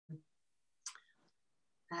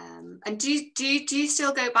And do you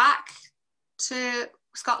still go back to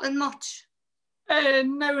Scotland much?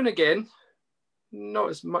 Now and again, not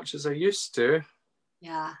as much as I used to.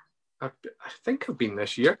 Yeah. I think I've been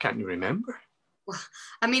this year. Can't you remember? Well,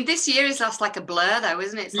 I mean, this year is just like a blur, though,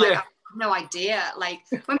 isn't it? It's like I have no idea. Like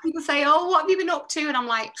when people say, "Oh, what have you been up to?" and I'm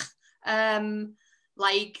like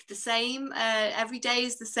the same. Every day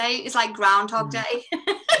is the same. It's like Groundhog Day.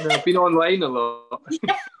 I've been online a lot.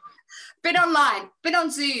 Yeah. Been online. Been on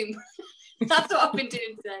Zoom. That's what I've been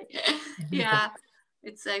doing today. Yeah,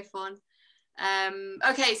 it's so fun.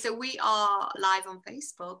 Okay, so we are live on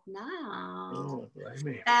Facebook now. Oh,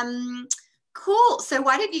 blimey. Cool. So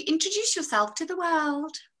why don't you introduce yourself to the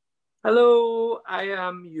world? Hello, I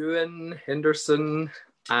am Ewan Henderson,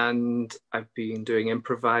 and I've been doing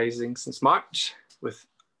improvising since March with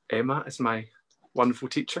Emma as my wonderful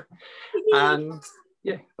teacher. And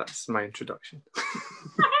yeah, that's my introduction.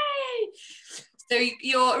 So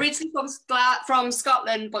you're originally from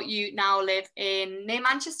Scotland, but you now live near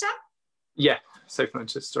Manchester? Yeah, South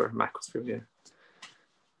Manchester, Macclesfield, yeah.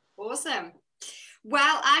 Awesome.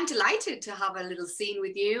 Well, I'm delighted to have a little scene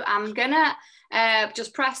with you. I'm gonna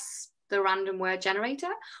just press the random word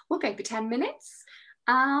generator. We'll go for 10 minutes.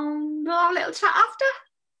 We'll have a little chat after.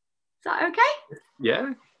 Is that okay?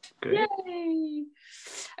 Yeah, good. Yay.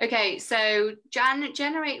 Okay, so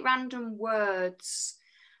generate random words.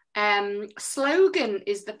 Slogan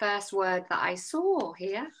is the first word that I saw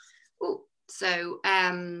here. Oh, so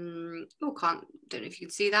don't know if you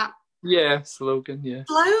can see that. Yeah, slogan, yeah.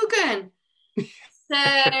 Slogan.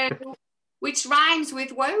 So which rhymes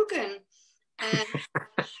with Wogan.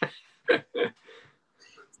 So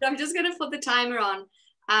I'm just gonna put the timer on,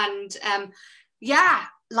 and yeah,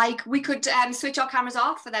 like we could switch our cameras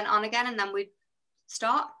off and then on again, and then we'd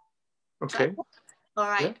start. Okay. All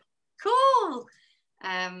right. Yeah. Cool.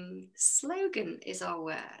 Slogan is our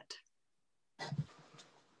word.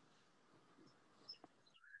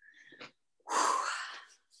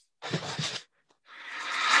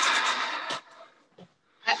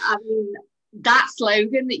 I mean, that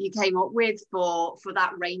slogan that you came up with for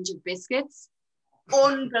that range of biscuits,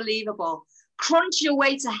 unbelievable. Crunch your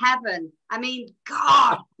way to heaven. I mean,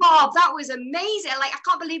 God, Bob, that was amazing. Like, I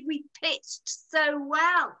can't believe we pitched so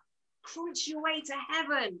well. Crunch your way to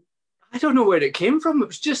heaven. I don't know where it came from.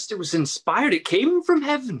 It was inspired. It came from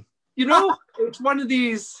heaven. You know, it's one of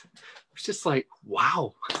these, it's just like,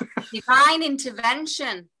 wow. Divine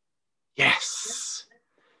intervention. Yes.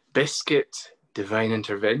 Biscuit, divine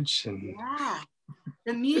intervention. Yeah.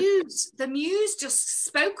 The muse just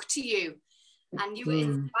spoke to you and you were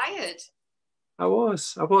inspired. I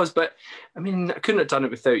was, but I mean, I couldn't have done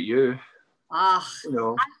it without you.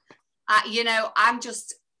 You know, I'm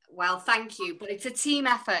just, well, thank you, but it's a team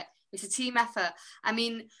effort. It's a team effort. I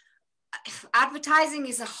mean, advertising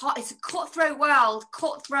is it's a cutthroat world,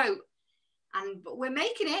 but we're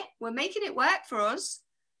making it work for us.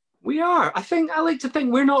 We are. I like to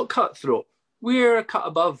think we're not cutthroat. We're a cut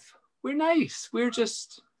above. We're nice. We're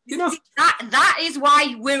just, you know. That is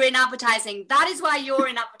why we're in advertising. That is why you're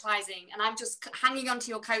in advertising, and I'm just hanging on to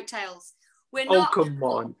your coattails. We're not come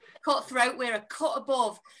on. Cutthroat. We're a cut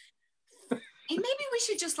above. Maybe we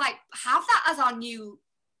should just like have that as our new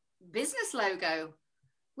business logo.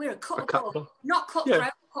 We're a cut above, not cutthroat, yeah.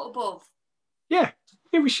 Cut above. Yeah,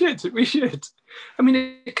 we should. I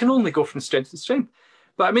mean, it can only go from strength to strength.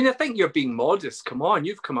 But I mean, I think you're being modest. Come on,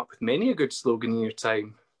 you've come up with many a good slogan in your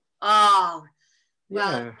time. Oh,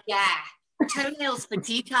 well, yeah. Toenails for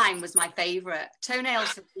tea time was my favourite.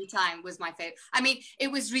 I mean,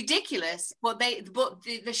 it was ridiculous, but the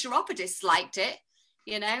chiropodists liked it.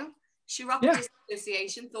 You know, Chiropodist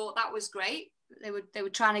Association thought that was great. They were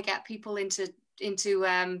trying to get people into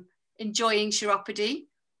enjoying chiropody.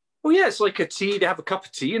 Well, yeah, it's like a tea. They have a cup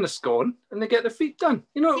of tea and a scone, and they get their feet done.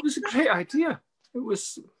 You know, it was a great idea. It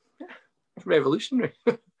was revolutionary.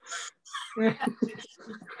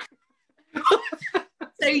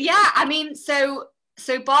 So yeah, I mean, so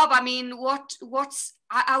Bob, I mean,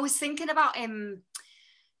 I was thinking about him.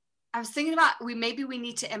 I was thinking about we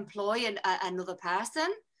need to employ another person,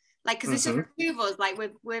 like, because it's just two of us, like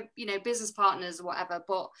we're business partners or whatever,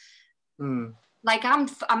 but like I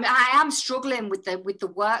am struggling with the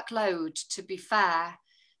workload, to be fair.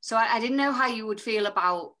 So I didn't know how you would feel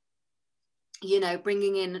about,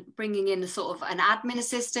 bringing in a sort of an admin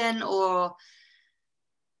assistant, or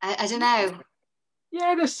I don't know.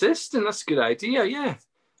 Yeah, an assistant, that's a good idea, yeah.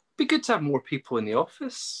 Be good to have more people in the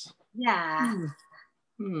office. Yeah.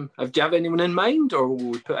 Do you have anyone in mind, or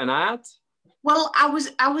will we put an ad? Well, I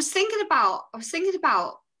was thinking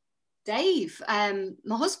about Dave, my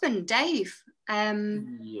husband, Dave.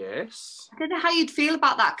 Yes. I don't know how you'd feel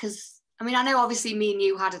about that, because I mean, I know obviously me and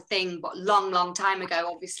you had a thing, but long time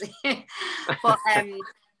ago, obviously. But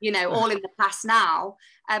you know, all in the past now.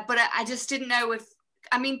 But I just didn't know if.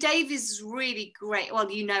 I mean, Dave is really great.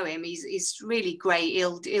 Well, you know him. He's really great.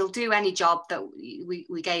 He'll do any job that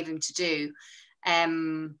we gave him to do.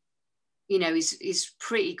 You know, he's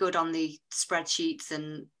pretty good on the spreadsheets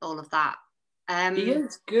and all of that. He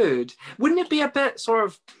is good. Wouldn't it be a bit sort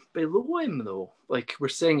of below him though? Like we're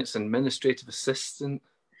saying, it's an administrative assistant.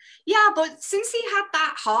 Yeah, but since he had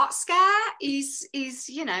that heart scare, he's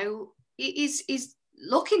you know, he's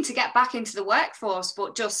looking to get back into the workforce,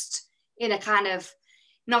 but just in a kind of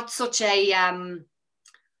not such a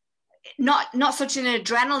not such an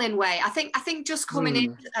adrenaline way. I think just coming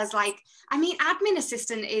in as like, I mean, admin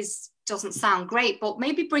assistant doesn't sound great, but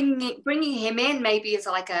maybe bringing him in maybe as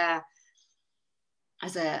like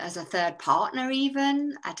as a third partner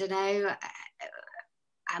even. I don't know.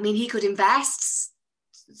 I mean, he could invest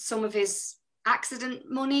some of his accident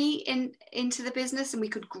money into the business, and we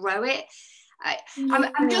could grow it.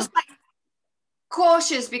 I'm just like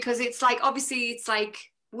cautious, because it's like, obviously it's like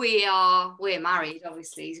we're married,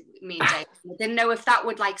 obviously, me and Dave. I didn't know if that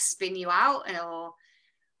would like spin you out, or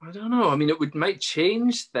I don't know. I mean, might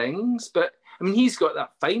change things, but I mean, he's got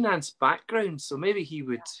that finance background, so maybe he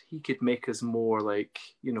could make us more like,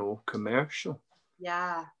 you know, commercial.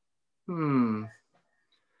 Yeah. I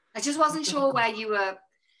just wasn't sure where you were.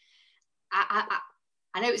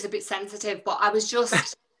 I know it's a bit sensitive, but I was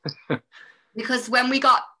just because when we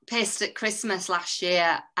got pissed at Christmas last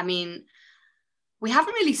year, I mean, we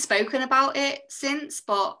haven't really spoken about it since,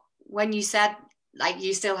 but when you said like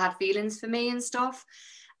you still had feelings for me and stuff,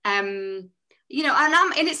 you know,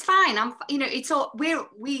 and it's fine. You know, it's all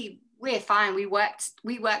we're fine. We worked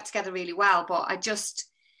together really well, but I just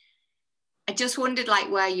wondered like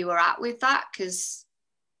where you were at with that, because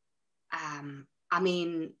I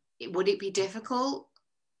mean, would it be difficult?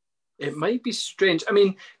 It might be strange. I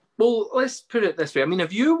mean, well, let's put it this way. I mean,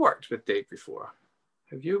 have you worked with Dave before?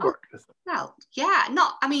 Have you worked with him? Well, yeah,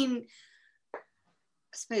 I mean, I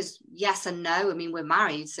suppose yes and no. I mean, we're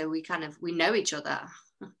married, so we know each other.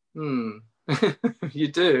 You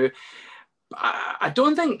do. I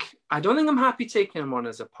don't think I'm happy taking him on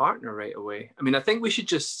as a partner right away. I mean, I think we should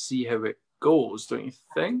just see how it goes, don't you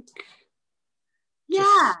think?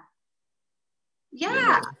 Yeah. You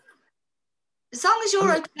know. As long as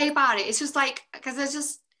you're okay about it. It's just like, because I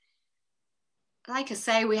just, like I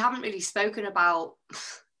say, we haven't really spoken about.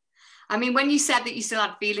 I mean, when you said that you still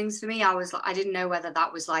had feelings for me, I didn't know whether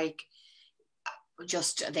that was like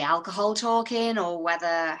just the alcohol talking, or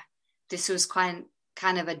whether this was kind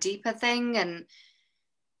of a deeper thing, and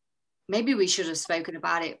maybe we should have spoken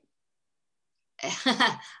about it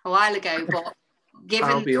a while ago. But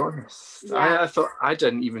I'll be honest, yeah. I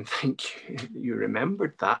didn't even think you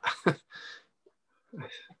remembered that.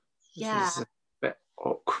 Yeah, this is a bit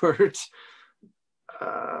awkward.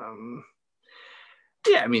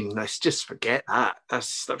 Yeah, I mean, let's just forget that. That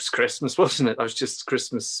was Christmas, wasn't it? That was just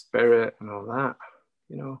Christmas spirit and all that,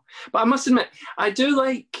 you know. But I must admit, I do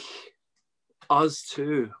like us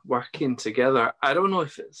two working together. I don't know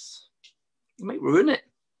if it might ruin it.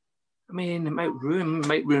 I mean, it might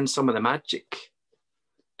ruin some of the magic.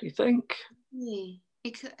 Do you think? Yeah,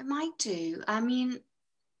 it might do. I mean,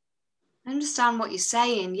 I understand what you're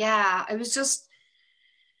saying. Yeah, it was just,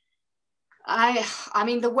 I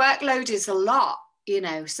mean, the workload is a lot, you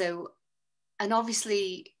know, so, and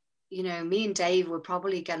obviously, you know, me and Dave were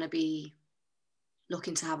probably going to be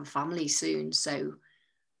looking to have a family soon. So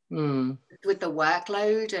with the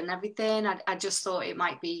workload and everything, I just thought it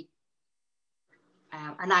might be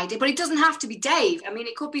an idea, but it doesn't have to be Dave. I mean,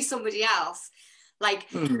 it could be somebody else. Like,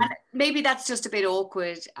 maybe that's just a bit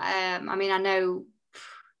awkward. I mean, I know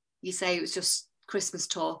you say it was just Christmas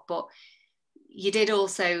talk, but you did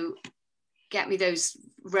also get me those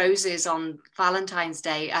roses on Valentine's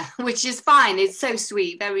Day, which is fine. It's so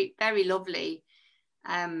sweet, very, very lovely.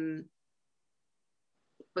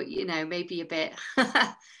 But, you know, maybe a bit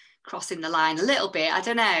crossing the line a little bit. I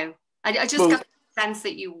don't know. I just got the sense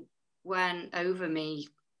that you weren't over me.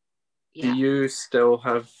 Yeah. Do you still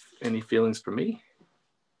have any feelings for me?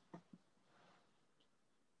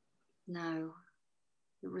 No.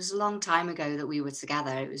 It was a long time ago that we were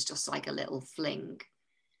together. It was just like a little fling.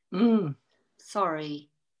 Sorry.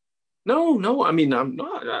 No. I mean, I'm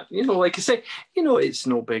not. You know, like I say, you know, it's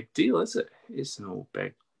no big deal, is it? It's no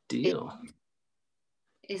big deal.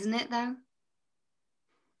 Isn't it, though?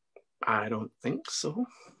 I don't think so.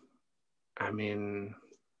 I mean,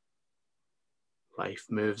 life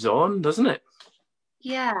moves on, doesn't it?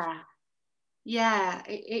 Yeah. Yeah,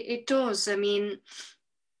 it does. I mean,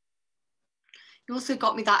 you also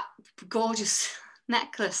got me that gorgeous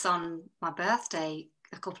necklace on my birthday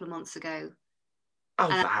a couple of months ago. Oh,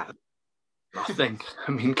 And that nothing.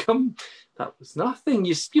 I mean, that was nothing.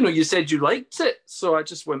 You said you liked it, so I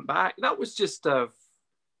just went back. That was just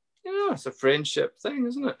it's a friendship thing,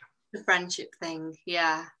 isn't it? the friendship thing,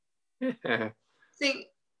 yeah. Yeah. I think,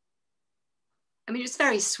 I mean, it's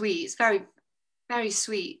very sweet. It's very, very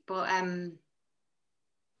sweet. But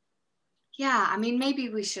yeah, I mean, maybe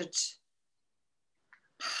we should.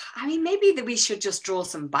 I mean, maybe that we should just draw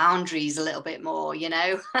some boundaries a little bit more, you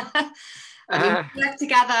know. I mean, we work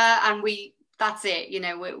together and that's it, you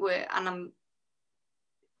know, and I'm,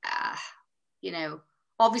 you know,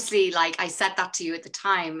 obviously, like I said that to you at the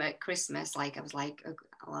time at Christmas, like I was like, oh,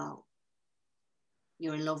 well,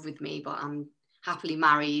 you're in love with me, but I'm happily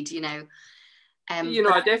married, you know.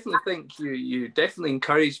 I definitely think you definitely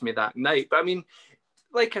encouraged me that night. But I mean,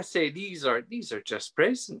 like I say, these are just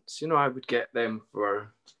presents. I would get them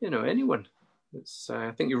for anyone. It's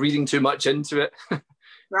I think you're reading too much into it. Right.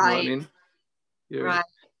 You know what I mean? Right.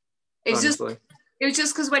 It was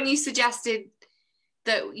just because when you suggested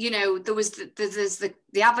that, there's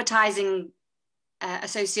the advertising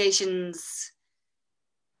association's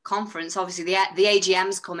conference, obviously the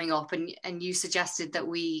AGM's coming up, and you suggested that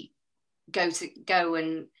we go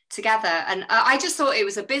and together, and I just thought it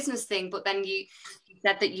was a business thing, but then you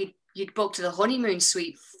said that you'd booked the honeymoon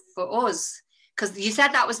suite for us, because you said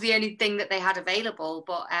that was the only thing that they had available.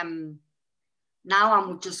 But now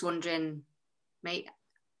I'm just wondering, mate,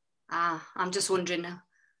 I'm just wondering,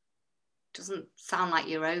 doesn't sound like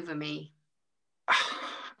you're over me.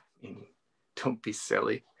 Don't be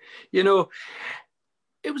silly.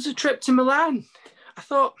 It was a trip to Milan. I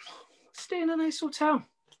thought, stay in a nice hotel,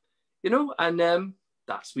 and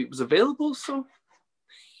that suite was available. So,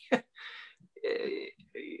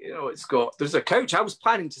 there's a couch. I was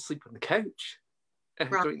planning to sleep on the couch.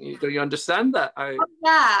 Right. Don't you understand that?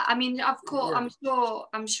 Yeah, I mean, of course, yeah.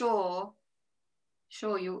 I'm sure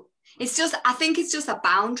you. It's just, I think it's just a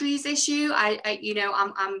boundaries issue.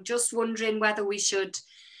 I'm just wondering whether we should,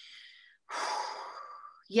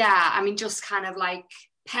 yeah, I mean, just kind of like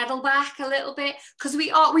pedal back a little bit, because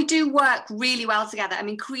we do work really well together. I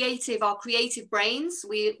mean, our creative brains,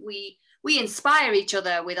 we inspire each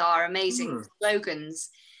other with our amazing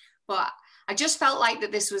slogans. But I just felt like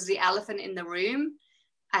that this was the elephant in the room,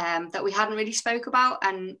 that we hadn't really spoke about,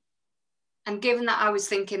 and given that I was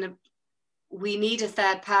thinking of, we need a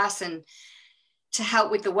third person to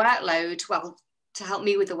help with the workload, to help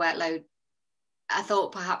me with the workload, I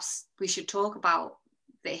thought perhaps we should talk about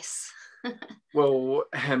this. Well,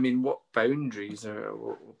 I mean, what boundaries are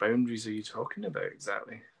you talking about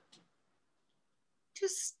exactly?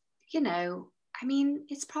 Just, I mean,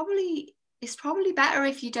 it's probably better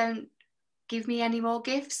if you don't give me any more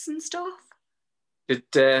gifts and stuff.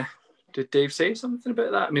 Did Dave say something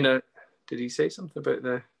about that? I mean, did he say something about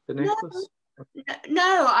the necklace?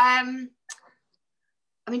 No. I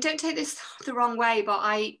mean, don't take this the wrong way, but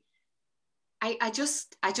I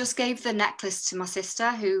just gave the necklace to my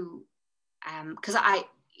sister, who, because I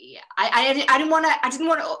didn't want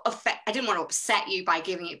to upset you by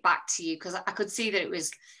giving it back to you, because I could see that it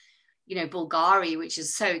was, Bulgari, which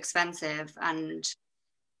is so expensive, and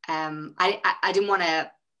I didn't want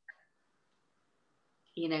to,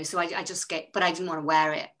 so I just but I didn't want to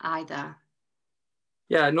wear it either.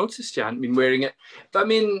 Yeah, I noticed you hadn't been wearing it, but I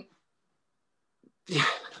mean, yeah.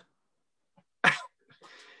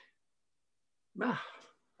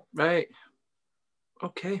 Right.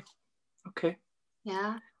 Okay.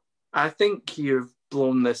 Yeah. I think you've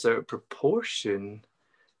blown this out of proportion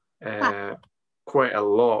quite a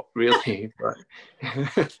lot, really. But no,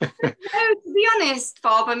 to be honest,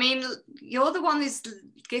 Bob, I mean, you're the one who's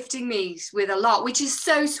gifting me with a lot, which is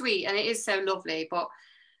so sweet and it is so lovely. But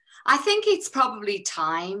I think it's probably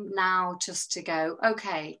time now just to go,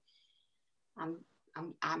 okay,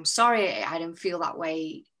 I'm sorry I don't feel that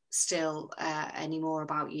way still anymore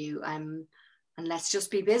about you. And let's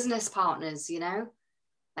just be business partners,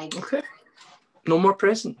 Like, okay. No more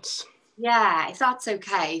presents. Yeah, if that's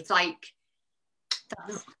okay. It's like,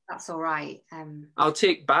 that's all right. I'll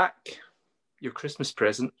take back your Christmas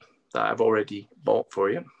present that I've already bought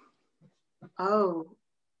for you. Oh,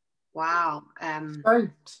 wow.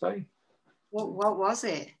 It's fine. What was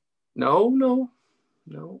it? No.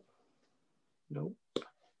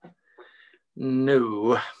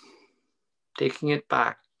 Taking it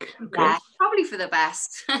back. Okay. Yeah, probably for the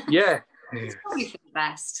best. Yeah. It's probably for the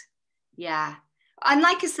best. Yeah. And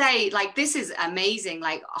like I say, like, this is amazing.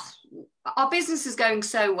 Like, our business is going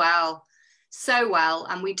so well.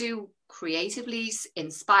 And we do creatively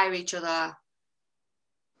inspire each other.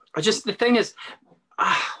 The thing is,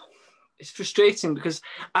 it's frustrating because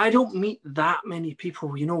I don't meet that many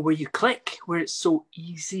people, you know, where you click, where it's so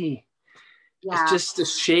easy. Yeah. It's just a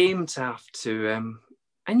shame to have to,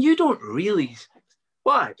 and you don't really,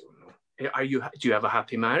 well, I don't know. Do you have a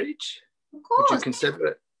happy marriage? Of course. Would you consider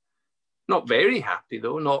it? Not very happy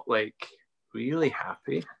though, not like really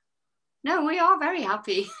happy. No, we are very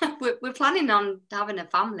happy. We're planning on having a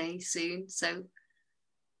family soon, so.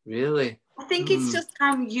 Really? I think it's just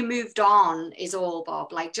time you moved on is all,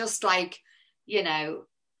 Bob. Like, just like, you know,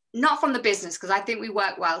 not from the business, because I think we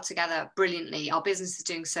work well together brilliantly. Our business is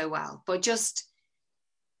doing so well, but just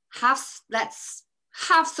let's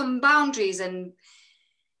have some boundaries. And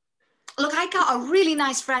look, I got a really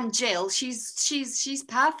nice friend, Jill. She's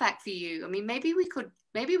perfect for you. I mean, maybe we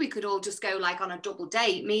could all just go like on a double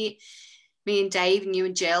date, me and Dave and you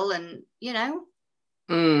and Jill, and you know.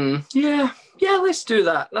 Yeah, let's do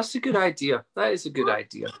that. That's a good idea. That is a good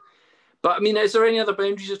idea. But I mean, is there any other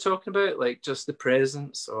boundaries you're talking about, like just the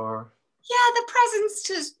presence, or? Yeah, the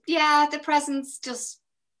presence just,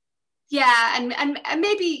 and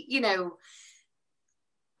maybe, you know,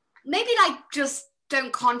 maybe like just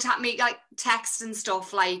don't contact me, like text and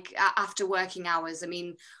stuff, like after working hours. I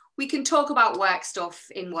mean, we can talk about work stuff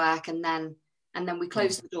in work, and then we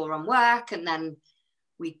close the door on work, and then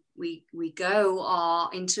we go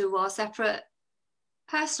into our separate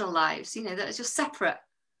personal lives, you know, that are just separate.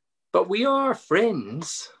 But we are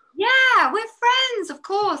friends. Yeah, we're friends, of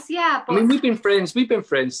course. Yeah. But... I mean, we've been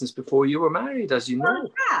friends since before you were married, as you know.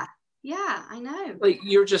 Yeah, I know. Like,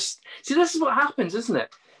 you're just, see, this is what happens, isn't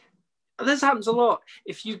it? This happens a lot.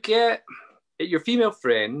 If you get, your female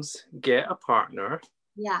friends get a partner,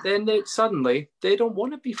 then suddenly they don't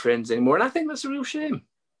want to be friends anymore. And I think that's a real shame.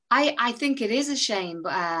 I think it is a shame,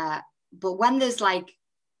 but when there's like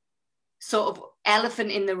sort of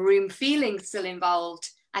elephant in the room feeling still involved,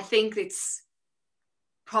 I think it's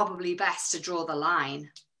probably best to draw the line.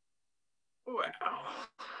 Well,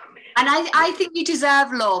 I mean, and I think you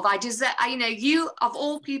deserve love. You know, you of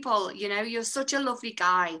all people, you know, you're such a lovely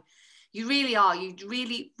guy. You really are. You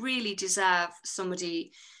really, really deserve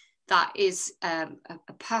somebody that is a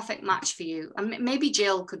perfect match for you. And maybe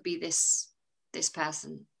Jill could be this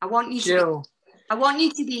person. I want you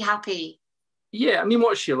to be happy. Yeah, I mean,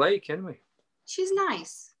 what's she like anyway? She's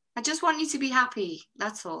nice. I just want you to be happy.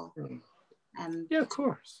 That's all. Yeah, of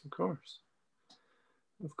course.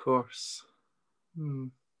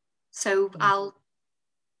 So I'll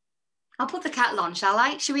put the kettle on, shall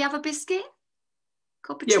I? Shall we have a biscuit?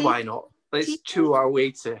 Cup of tea? Yeah, why not? Let's chew our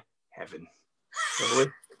way to heaven. Shall we?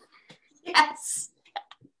 Yes.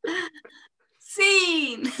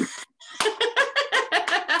 Scene.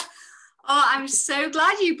 Oh, I'm so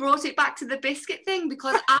glad you brought it back to the biscuit thing,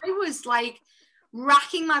 because I was like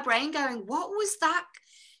racking my brain going, what was that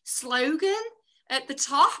slogan at the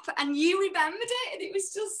top? And you remembered it, and it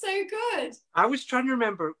was just so good. I was trying to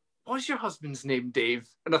remember, what's your husband's name, Dave?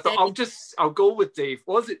 And I thought, Dave. I'll go with Dave.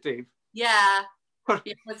 Was it Dave? Yeah.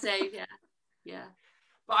 Yeah, what's Dave? Yeah.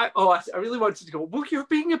 But I really wanted to go, well, you're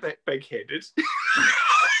being a bit big-headed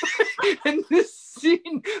in this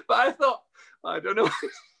scene. But I thought, I don't know.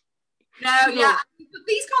 No, yeah.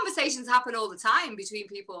 These conversations happen all the time between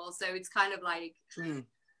people, so it's kind of like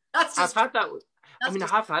that's just. I've had that. I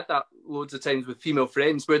have had that loads of times with female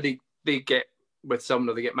friends where they get with someone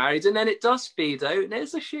or they get married, and then it does fade out, and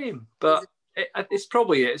it's a shame. But it's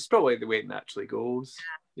probably the way it naturally goes.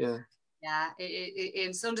 Yeah. Yeah,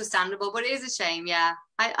 it's understandable, but it is a shame. Yeah,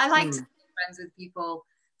 I like to be friends with people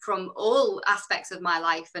from all aspects of my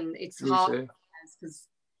life, and it's hard because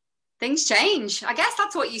things change. I guess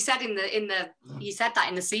that's what you said you said that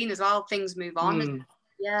in the scene as well. Things move on.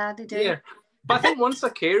 Yeah, they do. Yeah, but I think once I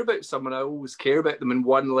care about someone, I always care about them in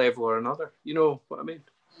one level or another. You know what I mean?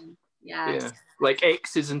 Yeah. Like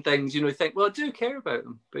exes and things. You know, you think, well, I do care about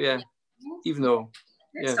them, but even though,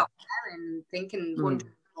 stop caring and thinking,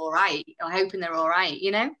 wondering all right, or hoping they're all right. You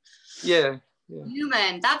know? Yeah.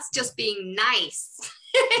 Human. That's just being nice.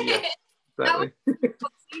 Yeah. Exactly.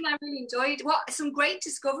 I really enjoyed some great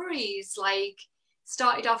discoveries, like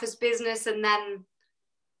started off as business and then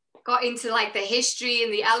got into like the history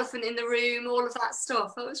and the elephant in the room, all of that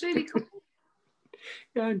stuff. It was really cool.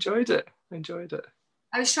 Yeah, I enjoyed it.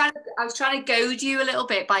 I was trying to goad you a little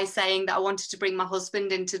bit by saying that I wanted to bring my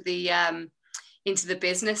husband into the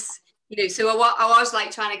business, you know, so I was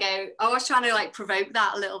like trying to like provoke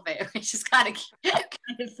that a little bit, which is kind of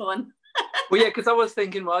fun. Well, yeah, because I was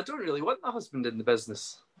thinking, well, I don't really want my husband in the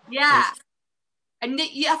business. Yeah. And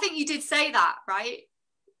I think you did say that, right?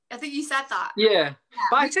 I think you said that. Yeah.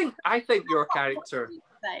 But I think your character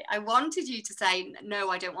say. I wanted you to say, no,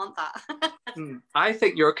 I don't want that. I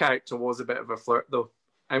think your character was a bit of a flirt, though.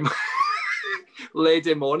 I'm laid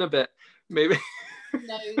him on a bit, maybe. Who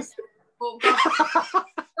knows? But God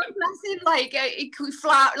bless him, like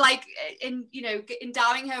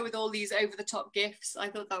endowing her with all these over the top gifts. I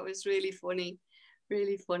thought that was really funny,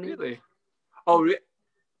 really funny. Really? Oh,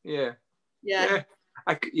 yeah. Yeah.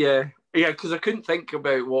 Because I couldn't think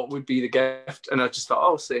about what would be the gift, and I just thought,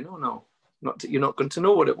 oh, say no, you're not going to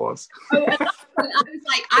know what it was. Oh, at that point, I was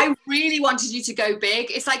like, I really wanted you to go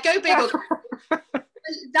big. It's like, go big or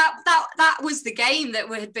that was the game that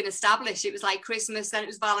had been established. It was like Christmas, then it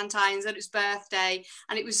was Valentine's, then it was birthday,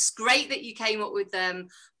 and it was great that you came up with the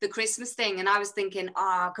Christmas thing. And I was thinking,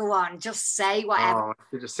 go on, just say whatever.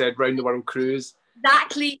 You just said round the world cruise.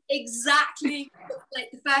 Exactly.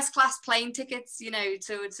 Like the first class plane tickets, to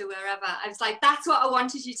wherever. I was like, that's what I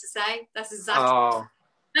wanted you to say. That's exactly. Oh,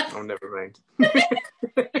 never mind.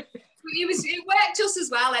 It worked just as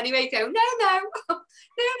well anyway. Go, no,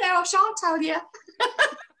 I shan't tell you.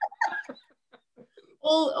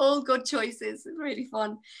 all good choices. Really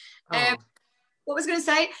fun. What was I going to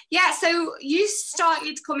say? Yeah, so you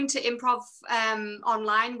started coming to improv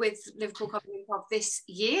online with Liverpool Comedy Improv this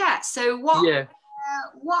year. So what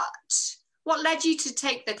led you to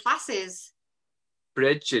take the classes?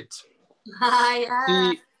 Bridget.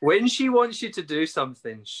 When she wants you to do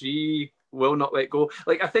something, she will not let go.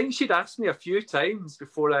 Like, I think she'd asked me a few times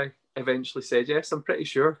before I eventually said yes, I'm pretty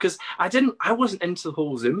sure. Because I wasn't into the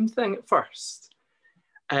whole Zoom thing at first.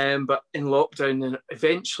 But in lockdown, and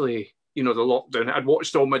eventually, the lockdown, I'd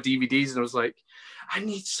watched all my DVDs and I was like, I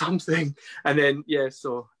need something. And then,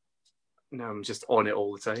 so now I'm just on it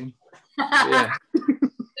all the time. Yeah. So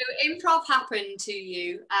improv happened to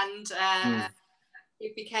you and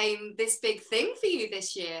it became this big thing for you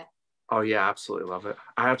this year. Oh yeah, I absolutely love it.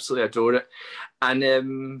 I absolutely adore it.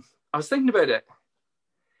 And I was thinking about it.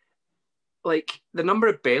 Like the number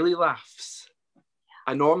of belly laughs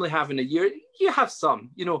I normally have in a year, you have some,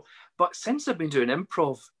 but since I've been doing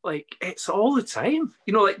improv, like it's all the time.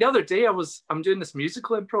 Like the other day I'm doing this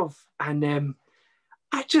musical improv and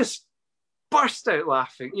I just burst out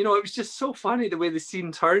laughing. It was just so funny the way the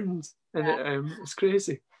scene turned and it's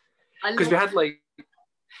crazy. Because we had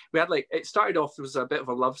it started off, there was a bit of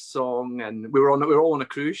a love song and we were all on a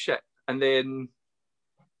cruise ship, and then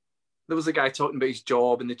there was a guy talking about his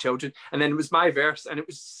job and the children, and then it was my verse and it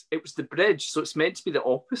was the bridge, so it's meant to be the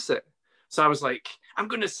opposite. So I was like, I'm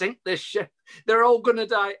gonna sink this ship, they're all gonna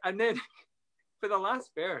die. And then for the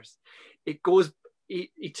last verse it goes,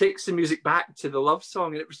 he takes the music back to the love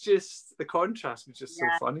song, and it was just, the contrast was just so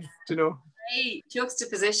funny, Great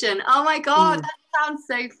juxtaposition. Oh my god, that sounds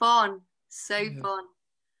so fun. Fun.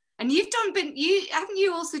 And haven't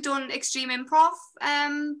you also done extreme improv?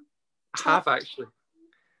 I have, actually.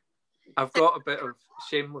 I've got a bit of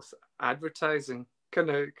shameless advertising. Can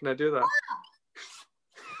I do that?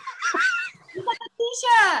 You got the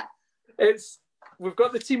t-shirt. We've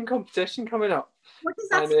got the team competition coming up. What does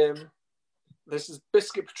that and this is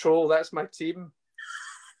Biscuit Patrol, that's my team.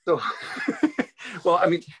 So well, I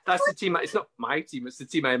mean, that's the team. It's not my team, it's the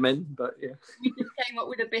team I'm in, but yeah. We just came up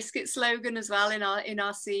with a biscuit slogan as well in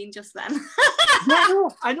our scene just then.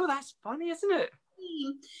 I know, that's funny, isn't it?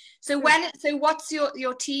 So what's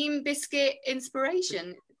your team biscuit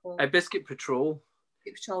inspiration? A Biscuit Patrol.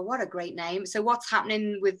 Biscuit Patrol, what a great name. So what's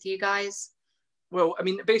happening with you guys? Well, I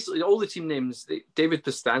mean, basically all the team names, David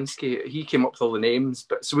Postansky, he came up with all the names,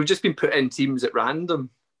 but so we've just been put in teams at random.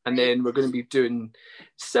 And then we're going to be doing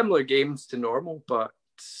similar games to normal, but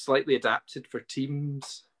slightly adapted for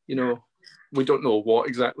teams. We don't know what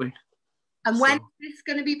exactly. And when is this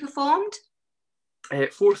going to be performed?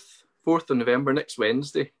 4th of November, next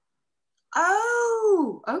Wednesday.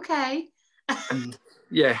 Oh, okay.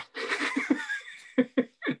 Yeah.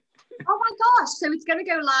 Oh my gosh! So it's going to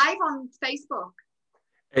go live on Facebook.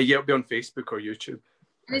 Yeah, it'll be on Facebook or YouTube.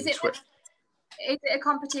 And is it a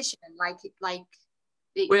competition? Like?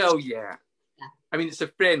 Well, yeah. I mean, it's a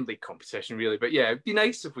friendly competition, really. But yeah, it'd be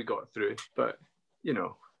nice if we got through. But,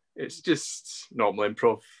 it's just normal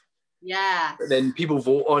improv. Yeah. But then people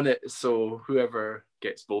vote on it, so whoever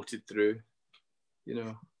gets voted through,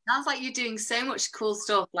 Sounds like you're doing so much cool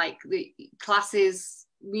stuff, like the classes,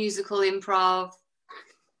 musical improv,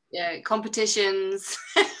 competitions.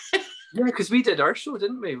 Yeah, because we did our show,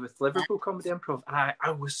 didn't we, with Liverpool Comedy Improv. And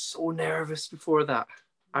I was so nervous before that.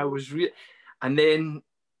 I was really... And then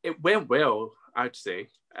it went well, I'd say.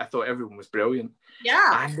 I thought everyone was brilliant.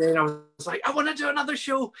 Yeah. And then I was like, I want to do another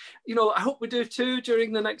show. I hope we do 2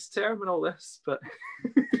 during the next term and all this. But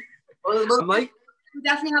we'll I'm like... We'll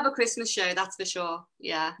definitely have a Christmas show, that's for sure.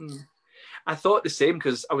 Yeah. I thought the same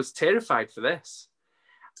because I was terrified for this.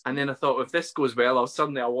 And then I thought, if this goes well, I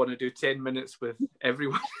want to do 10 minutes with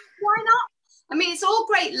everyone. Why not? I mean, it's all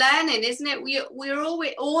great learning, isn't it? We're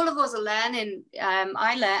all of us are learning.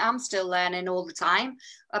 I'm still learning all the time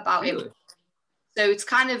about it. So it's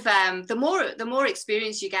kind of the more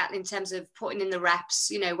experience you get in terms of putting in the reps,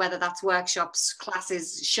 you know, whether that's workshops,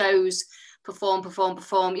 classes, shows, perform.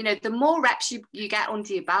 You know, the more reps you get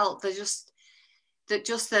under your belt, the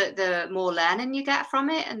more learning you get from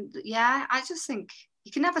it. And yeah, I just think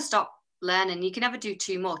you can never stop learning. You can never do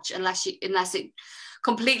too much unless it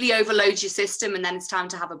completely overloads your system, and then it's time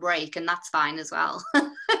to have a break, and that's fine as well.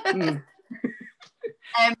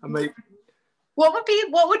 What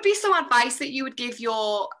would be some advice that you would give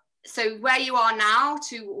so where you are now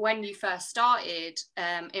to when you first started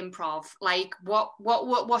improv? Like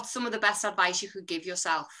what's some of the best advice you could give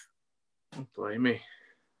yourself? Oh, blimey.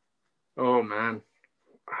 Oh man,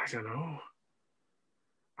 I don't know.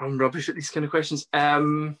 I'm rubbish at these kind of questions.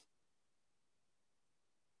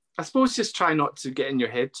 I suppose just try not to get in your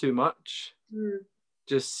head too much.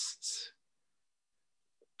 Just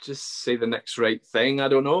say the next right thing. I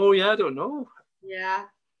don't know. Yeah, I don't know. Yeah.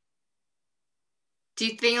 Do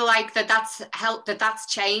you feel like that's helped,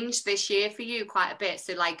 that's changed this year for you quite a bit?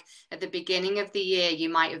 So like at the beginning of the year, you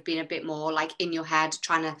might have been a bit more like in your head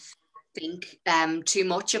trying to think too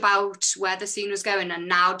much about where the scene was going. And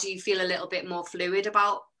now do you feel a little bit more fluid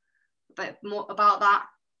about that?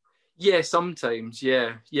 Yeah, sometimes.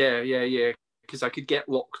 Yeah. Because I could get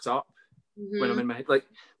locked up when I'm in my head. Like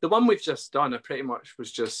the one we've just done, I pretty much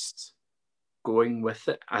was just going with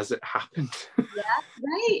it as it happened. Yeah,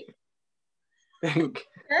 right. I think.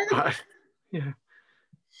 Yeah.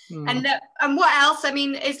 And what else? I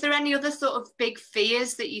mean, is there any other sort of big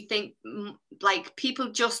fears that you think, like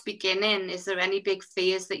people just beginning, is there any big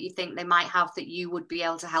fears that you think they might have that you would be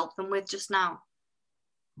able to help them with just now?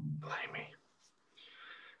 Blimey.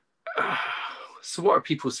 So what are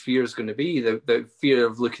people's fears going to be? The fear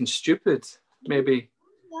of looking stupid, maybe?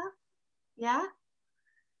 Yeah.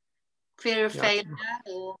 Fear of failure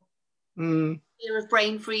or fear of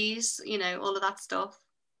brain freeze, you know, all of that stuff.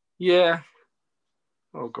 Yeah.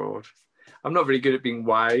 Oh, God. I'm not very good at being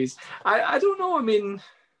wise. I don't know. I mean,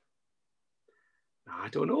 I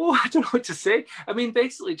don't know. I don't know what to say. I mean,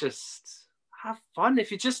 basically just have fun.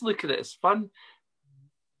 If you just look at it as fun.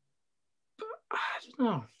 But I don't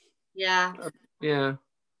know. Yeah. Yeah.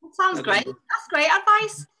 That sounds great. That's great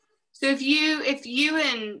advice. So if you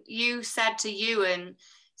said to Ewan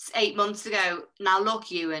 8 months ago, now look,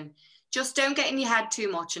 Ewan, just don't get in your head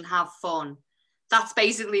too much and have fun. That's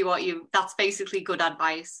basically that's basically good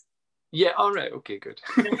advice. Yeah, all right, okay, good.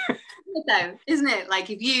 Though, isn't it? Like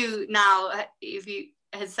if you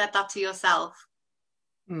had said that to yourself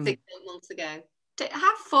 6-8 months ago,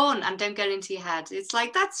 have fun and don't get into your head. It's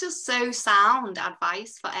like that's just so sound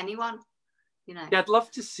advice for anyone, you know. Yeah, I'd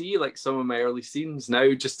love to see like some of my early scenes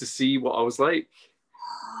now just to see what I was like.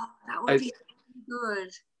 Oh, that would be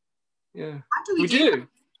good. Yeah. How do we do?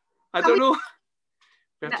 I don't know.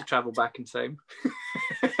 We have to travel back in time.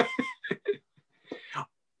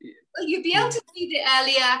 Well, you'd be able to see the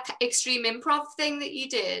earlier extreme improv thing that you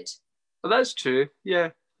did. Well, that's true.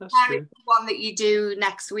 Yeah, that's true. The one that you do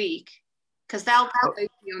next week, because they'll both be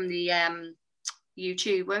on the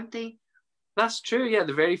YouTube, won't they? That's true. Yeah,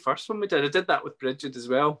 the very first one we did. I did that with Bridget as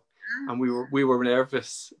well, and we were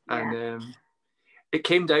nervous, and it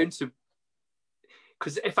came down to,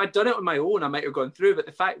 because if I'd done it on my own, I might have gone through. But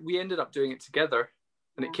the fact we ended up doing it together,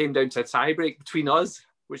 and it came down to a tie break between us,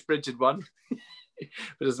 which Bridget won. But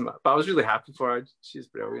it doesn't matter. But I was really happy for her. She's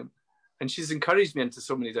brilliant, and she's encouraged me into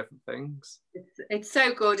so many different things. It's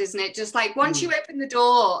so good, isn't it? Just like once you open the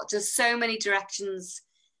door, there's so many directions.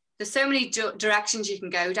 There's so many directions you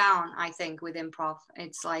can go down, I think, with improv.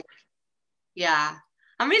 It's like, yeah.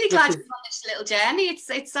 I'm really glad you're on this little journey.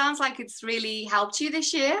 It sounds like it's really helped you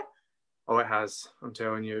this year. Oh, it has. I'm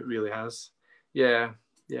telling you, it really has. Yeah.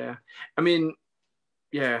 I mean,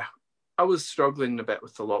 yeah, I was struggling a bit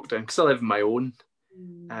with the lockdown because I live on my own.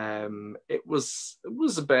 It was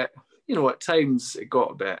a bit, you know, at times it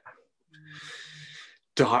got a bit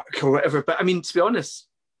dark or whatever. But I mean, to be honest,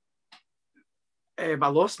 I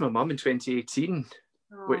lost my mum in 2018,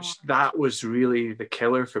 which that was really the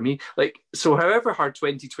killer for me. Like, so however hard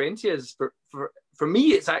 2020 is, for me,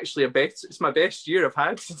 it's actually it's my best year I've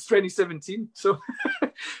had since 2017. So,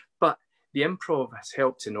 but the improv has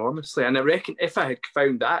helped enormously. And I reckon if I had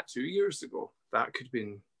found that 2 years ago, that could have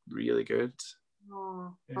been really good.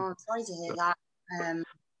 I'm sorry to hear that.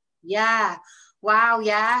 Yeah. Wow.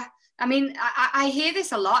 Yeah. I mean, I hear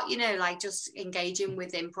this a lot, you know, like just engaging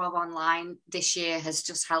with improv online this year has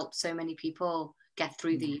just helped so many people get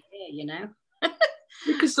through the year, you know?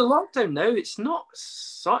 Because the lockdown now, it's not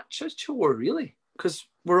such a chore, really, because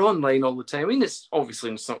we're online all the time. I mean, it's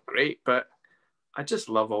obviously it's not great, but I just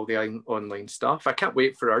love all the online stuff. I can't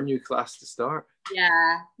wait for our new class to start.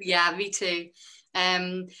 Yeah, me too.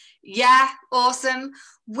 Yeah, awesome.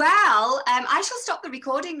 Well, I shall stop the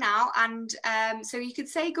recording now, and so you could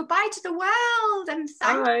say goodbye to the world, and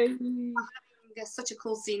thank you for having such a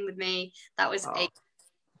cool scene with me. That was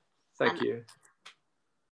thank you.